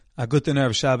A guten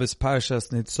Erev Shabbos,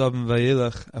 Parshas Nitzavim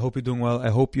Vayelech. I hope you're doing well.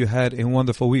 I hope you had a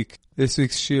wonderful week. This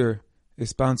week's shir is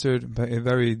sponsored by a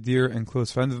very dear and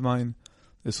close friend of mine,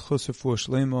 this Chus Refuah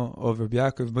Shlema of Rabbi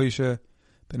Yaakov Moshe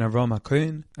ben Avram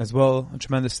HaKohen. As well, a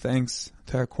tremendous thanks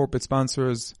to our corporate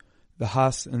sponsors, the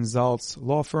Haas and Zaltz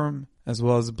law firm, as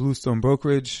well as Bluestone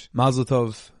Brokerage. Mazel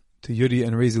Tov to Yudi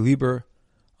and Rezi Lieber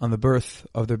on the birth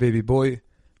of their baby boy.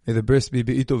 May the bris be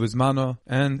be'ito v'zmano,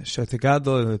 and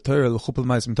shetegadol the Torah l'chupel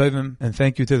ma'asim tovim. And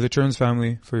thank you to the Cherns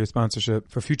family for your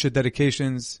sponsorship. For future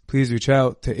dedications, please reach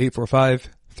out to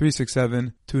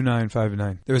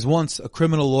 845-367-2959. There was once a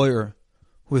criminal lawyer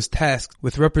who was tasked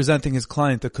with representing his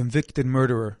client, a convicted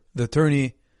murderer. The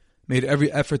attorney made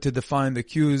every effort to define the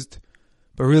accused,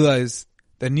 but realized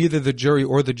that neither the jury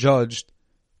or the judge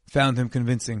found him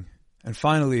convincing. And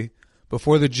finally,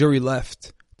 before the jury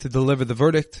left to deliver the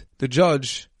verdict, the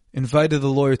judge invited the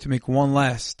lawyer to make one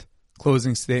last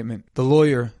closing statement.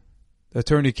 The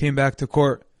attorney came back to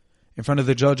court in front of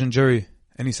the judge and jury,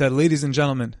 and he said, "Ladies and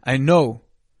gentlemen, I know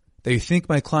that you think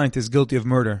my client is guilty of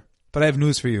murder, but I have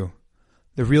news for you.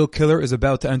 The real killer is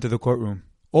about to enter the courtroom."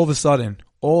 All of a sudden,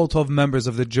 all 12 members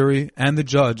of the jury and the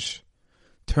judge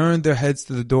turned their heads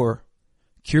to the door,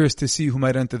 curious to see who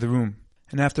might enter the room.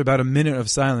 And after about a minute of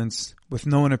silence, with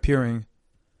no one appearing,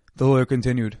 the lawyer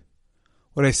continued,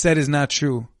 "What I said is not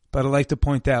true, but I'd like to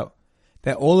point out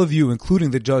that all of you,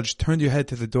 including the judge, turned your head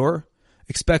to the door,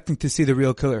 expecting to see the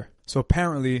real killer. So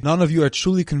apparently, none of you are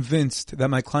truly convinced that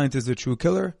my client is the true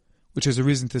killer, which is a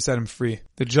reason to set him free."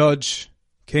 The judge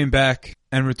came back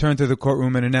and returned to the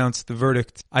courtroom and announced the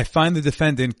verdict. "I find the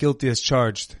defendant guilty as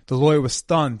charged." The lawyer was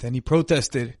stunned and he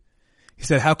protested. He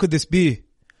said, "How could this be?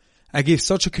 I gave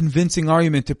such a convincing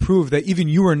argument to prove that even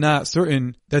you are not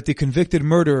certain that the convicted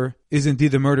murderer is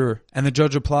indeed the murderer." And the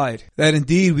judge replied that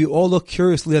indeed we all looked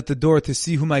curiously at the door to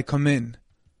see who might come in.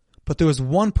 But there was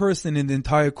one person in the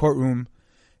entire courtroom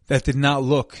that did not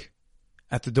look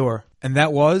at the door. And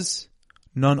that was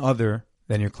none other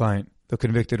than your client, the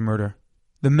convicted murderer.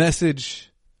 The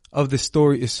message of this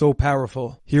story is so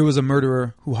powerful. Here was a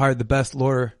murderer who hired the best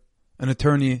lawyer, an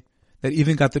attorney that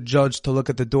even got the judge to look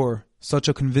at the door. Such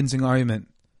a convincing argument.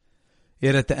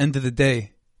 Yet at the end of the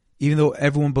day, even though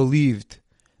everyone believed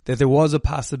that there was a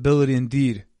possibility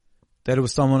indeed that it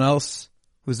was someone else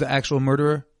who was the actual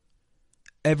murderer,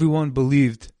 everyone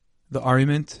believed the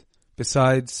argument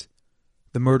besides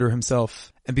the murderer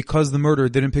himself. And because the murderer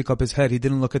didn't pick up his head, he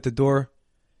didn't look at the door,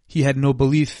 he had no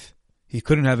belief. He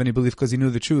couldn't have any belief because he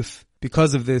knew the truth.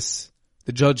 Because of this,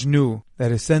 the judge knew that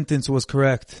his sentence was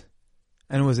correct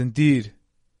and was indeed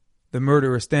the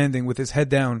murderer standing with his head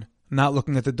down, not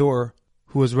looking at the door,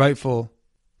 who was rightful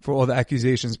for all the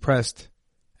accusations pressed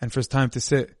and for his time to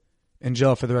sit in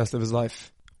jail for the rest of his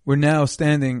life. We're now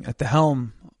standing at the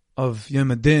helm of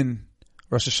Yom Adin,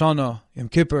 Rosh Hashanah, Yom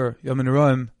Kippur, Yom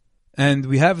Neroim, and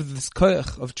we have this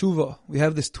koyach of teshuva. We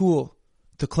have this tool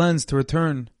to cleanse, to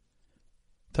return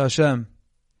to Hashem.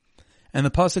 And the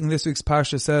pasuk in this week's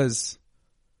parsha says,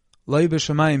 Loi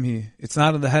b'shamayim hi, it's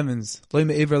not in the heavens. Loi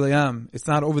me'ever layam, it's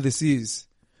not over the seas.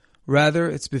 Rather,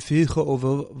 it's b'ficha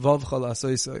uvavcha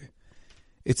la'asoisoi.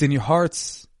 It's in your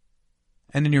hearts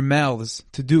and in your mouths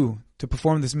to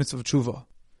perform this mitzvah of teshuva.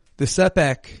 The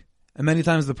setback, and many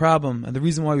times the problem, and the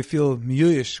reason why we feel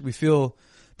miyuyish, we feel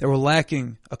that we're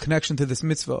lacking a connection to this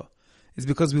mitzvah, is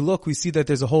because we see that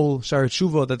there's a whole shar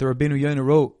teshuva that the Rabbeinu Yonah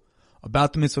wrote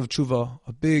about the mitzvah of teshuva,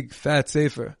 a big fat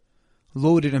sefer,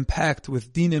 loaded and packed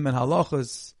with dinim and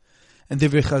halachas, and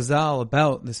divrei chazal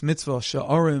about this mitzvah,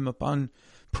 sha'arim upon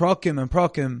prakim and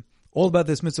prakim, all about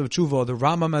this mitzvah of teshuva. The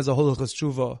Rambam has a whole hilchos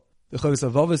teshuva. The Chovos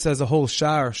HaLevavos has a whole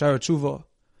shar teshuva.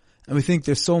 And we think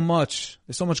there's so much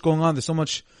going on, there's so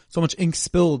much ink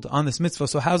spilled on this mitzvah,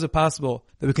 so how is it possible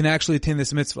that we can actually attain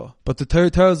this mitzvah? But the Torah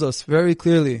tells us very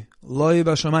clearly, Loi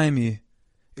b'shamayim,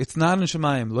 it's not in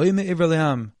Shemayim. Loi me'ever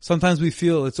le'am. Sometimes we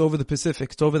feel it's over the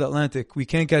Pacific, it's over the Atlantic. We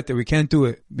can't get there, we can't do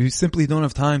it. We simply don't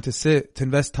have time to sit, to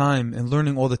invest time in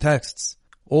learning all the texts.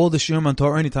 All the shiurim on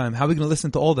Torah anytime. How are we going to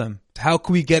listen to all of them? How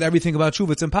can we get everything about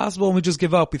teshuva? It's impossible and we just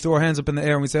give up. We throw our hands up in the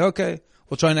air and we say, okay,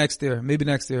 we'll try next year, maybe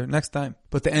next year, next time.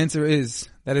 But the answer is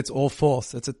that it's all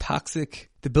false. It's a toxic,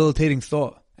 debilitating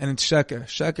thought. And it's sheker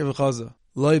v'chaza.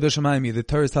 Loi b'shamayim. The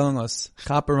Torah is telling us,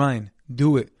 chaparayin,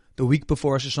 do it. The week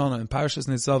before Rosh Hashanah in Parshas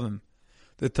Nitzavim,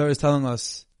 the Torah is telling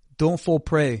us, don't fall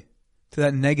prey to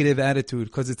that negative attitude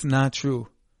because it's not true.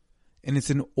 And it's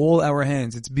in all our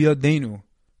hands. It's biyadenu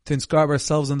to inscribe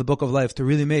ourselves in the book of life, to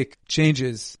really make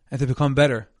changes and to become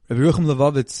better. Rabbi Yerucham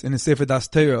Levavitz in his Sefer Das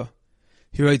Torah,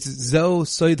 he writes, Zeu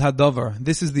soid hadavar.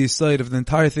 This is the side of the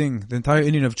entire thing, the entire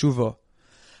inyan of teshuva.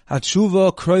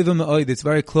 HaTeshuva kroiva me'oid. It's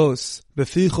very close.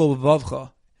 Beficho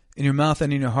v'vavcha. in your mouth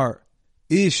and in your heart.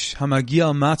 Ish hamagia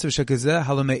al matzav shekazeh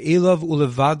halamei elav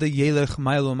ulevada yelech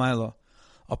mailo mailo.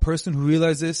 A person who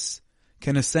realizes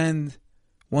can ascend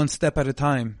one step at a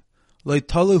time. Lo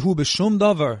yitalehu b'shum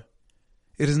davar.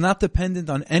 It is not dependent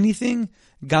on anything.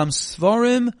 Gam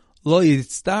svarim lo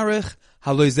yitztarech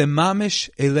halo ze mamish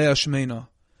elei shmeina.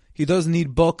 He doesn't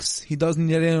need books. He doesn't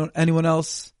need anyone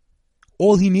else.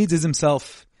 All he needs is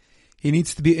himself. He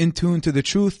needs to be in tune to the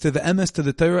truth, to the emes, to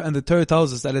the Torah, and the Torah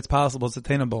tells us that it's possible, it's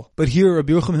attainable. But here,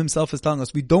 Rabbi Yochanan himself is telling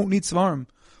us, we don't need svarim.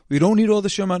 We don't need all the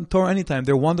Shema Torah anytime.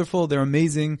 They're wonderful, they're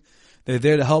amazing, they're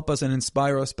there to help us and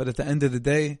inspire us, but at the end of the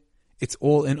day, it's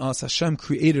all in us. Hashem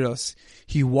created us.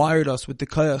 He wired us with the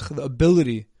kayach, the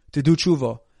ability to do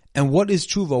teshuva. And what is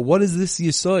teshuva? What is this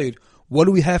yesod? What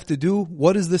do we have to do?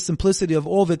 What is the simplicity of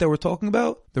all of it that we're talking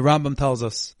about? The Rambam tells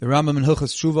us. The Rambam in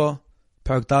Hilchos Teshuva,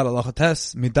 Parak Dal Halacha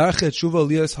Tes, Midarche Teshuva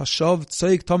Lias Hashav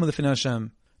Tzoyik Tama Lefnei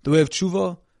Hashem. The way of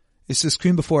teshuva is to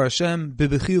scream before Hashem,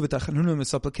 bibichiu v'tachanunim, with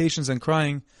supplications and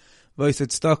crying, v'yiset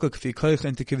tzedakah k'fi koich,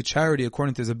 and to give charity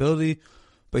according to his ability.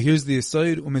 But here's the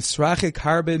yesod, u'misrachik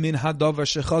harbe min hadavar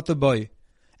shechata boy,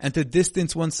 and to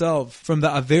distance oneself from the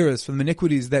averas, from the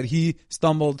iniquities that he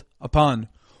stumbled upon.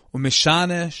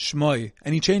 U'mishane shmoi,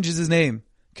 and he changes his name.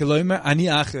 Kiloimer ani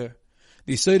acher.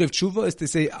 The yesod of teshuva is to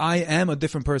say, I am a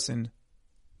different person.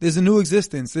 There's a new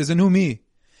existence. There's a new me.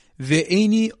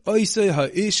 Ve'eni oisei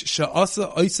ha'ish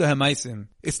sha'asa oisei ha'maisim.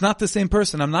 It's not the same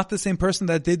person. I'm not the same person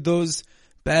that did those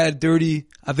bad, dirty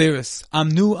averis. I'm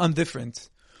new. I'm different.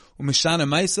 U'mishana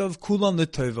maisav kulan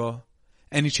l'tova.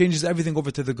 And he changes everything over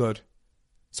to the good.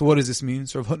 So what does this mean?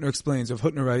 So Rav Hutner explains. Rav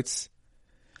Hutner writes,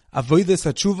 Avodas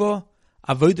ha'tshuva,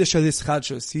 avodah shel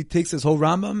hischadshus. He takes his whole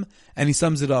Rambam and he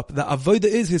sums it up. The avodah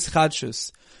is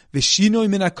hischadshus. V'shinoi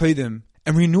min ha'kodim.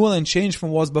 And renewal and change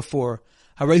from what was before.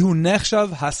 Harehu nechshav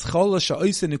haschala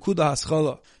sha'oise nekuda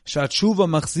haschala. Sha'tshuva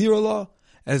machzirala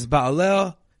as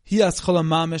ba'aleh hi haschala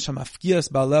mamish hamafkias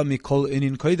ba'aleh mikol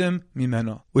inin koidem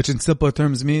mimeno. Which in simpler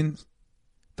terms means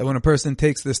that when a person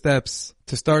takes the steps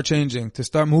to start changing, to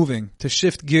start moving, to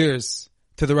shift gears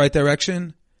to the right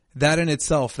direction, that in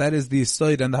itself, that is the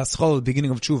yesod and the haschala, the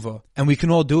beginning of teshuva. And we can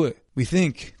all do it. We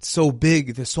think it's so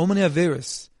big. There's so many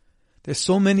averis. There's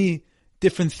so many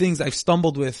different things I've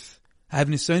stumbled with, I have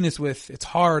nisonis with, it's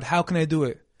hard, how can I do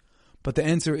it? But the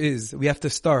answer is, we have to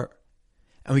start.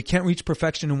 And we can't reach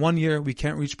perfection in 1 year, we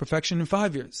can't reach perfection in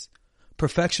 5 years.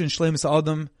 Perfection, shleimus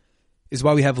adam, is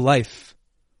why we have life.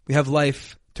 We have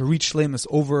life to reach shleimus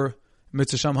over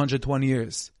mitzvah 120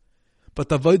 years. But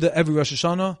the avodah every Rosh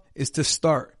Hashanah is to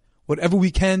start. Whatever we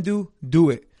can do,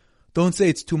 do it. Don't say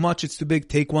it's too much, it's too big,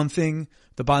 take one thing.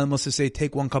 The Bible must say,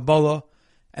 take one Kabbalah,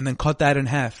 and then cut that in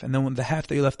half. And then when the half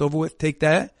that you're left over with, take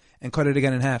that and cut it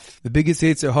again in half. The biggest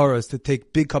yetzer hara is to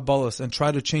take big Kabbalahs and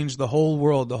try to change the whole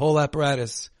world, the whole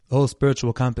apparatus, the whole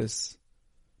spiritual compass.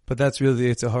 But that's really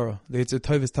the yetzer hara. The yetzer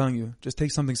tov is telling you, just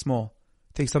take something small.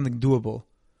 Take something doable.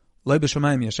 Loi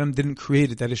b'shamayim. Hashem didn't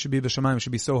create it that it should be b'shamayim, it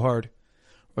should be so hard.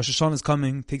 Rosh Hashanah is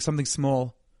coming. Take something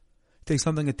small. Take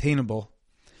something attainable.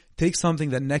 Take something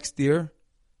that next year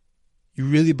you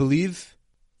really believe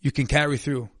you can carry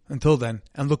through until then,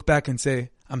 and look back and say,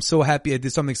 I'm so happy I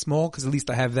did something small because at least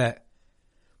I have that.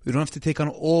 We don't have to take on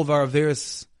all of our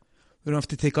averis. We don't have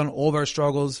to take on all of our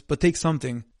struggles, but take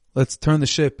something. Let's turn the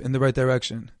ship in the right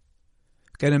direction.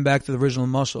 Getting back to the original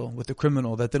mashal with the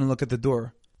criminal that didn't look at the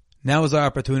door. Now is our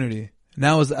opportunity.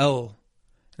 Now is El.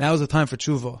 Now is the time for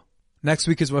teshuva. Next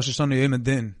week is Rosh Hashanah Yom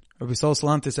Din. Rabbi Sol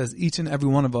Salanter says each and every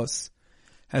one of us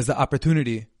has the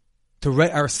opportunity to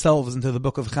write ourselves into the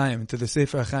book of Chaim, into the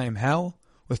Sefer Chaim. How?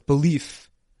 With belief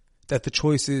that the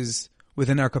choice is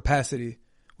within our capacity,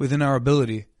 within our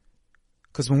ability.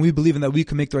 Because when we believe in that we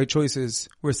can make the right choices,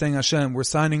 we're saying, Hashem, we're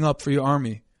signing up for your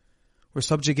army. We're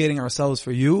subjugating ourselves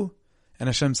for you. And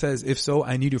Hashem says, if so,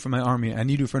 I need you for my army. I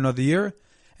need you for another year.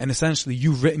 And essentially,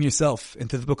 you've written yourself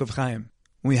into the book of Chaim.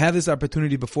 When we have this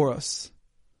opportunity before us,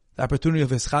 the opportunity of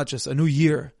Hischadshus, a new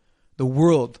year, the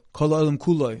world, Kol Olam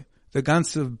Kuloi, the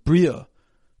Gans of Bria,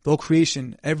 the whole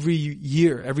creation, every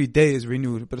year, every day is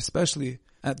renewed, but especially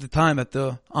at the time, at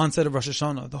the onset of Rosh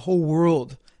Hashanah, the whole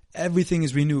world, everything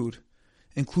is renewed,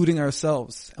 including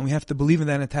ourselves. And we have to believe in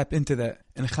that and tap into that.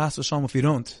 And Chas v'Shalom, if we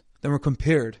don't, then we're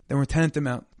compared, then we're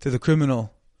tantamount to the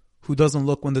criminal who doesn't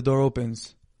look when the door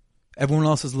opens. Everyone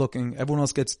else is looking, everyone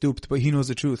else gets duped, but he knows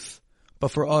the truth. But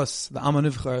for us, the Am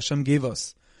HaNivchar, Hashem gave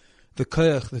us the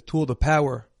koyach, the tool, the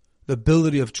power, the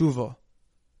ability of teshuva.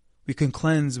 We can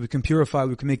cleanse, we can purify,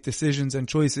 we can make decisions and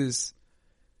choices.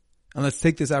 And let's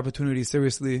take this opportunity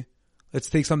seriously. Let's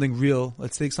take something real.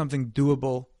 Let's take something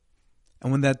doable.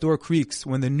 And when that door creaks,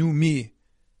 when the new me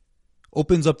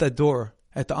opens up that door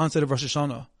at the onset of Rosh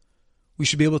Hashanah, we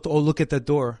should be able to all look at that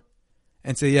door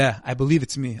and say, yeah, I believe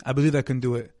it's me. I believe I can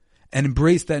do it. And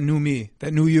embrace that new me,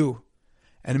 that new you.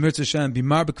 And Emir Hashem, be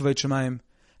mar b'kavod shamayim,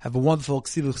 have a wonderful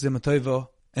ksiv l'chzim toivo,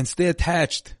 and stay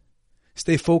attached.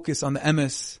 Stay focused on the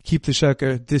emes. Keep the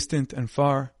sheker distant and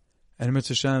far. And Emir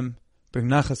Hashem, bring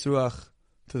nachas ruach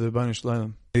to the Rebbeinu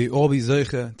Shalom. May we all be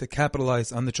zeiche to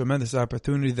capitalize on the tremendous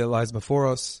opportunity that lies before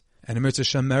us. And Emir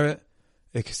Hashem merit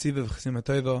a ksiv l'chzim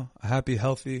toivo, a happy,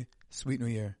 healthy, sweet new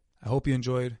year. I hope you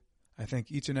enjoyed. I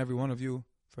thank each and every one of you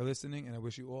for listening, and I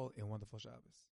wish you all a wonderful Shabbos.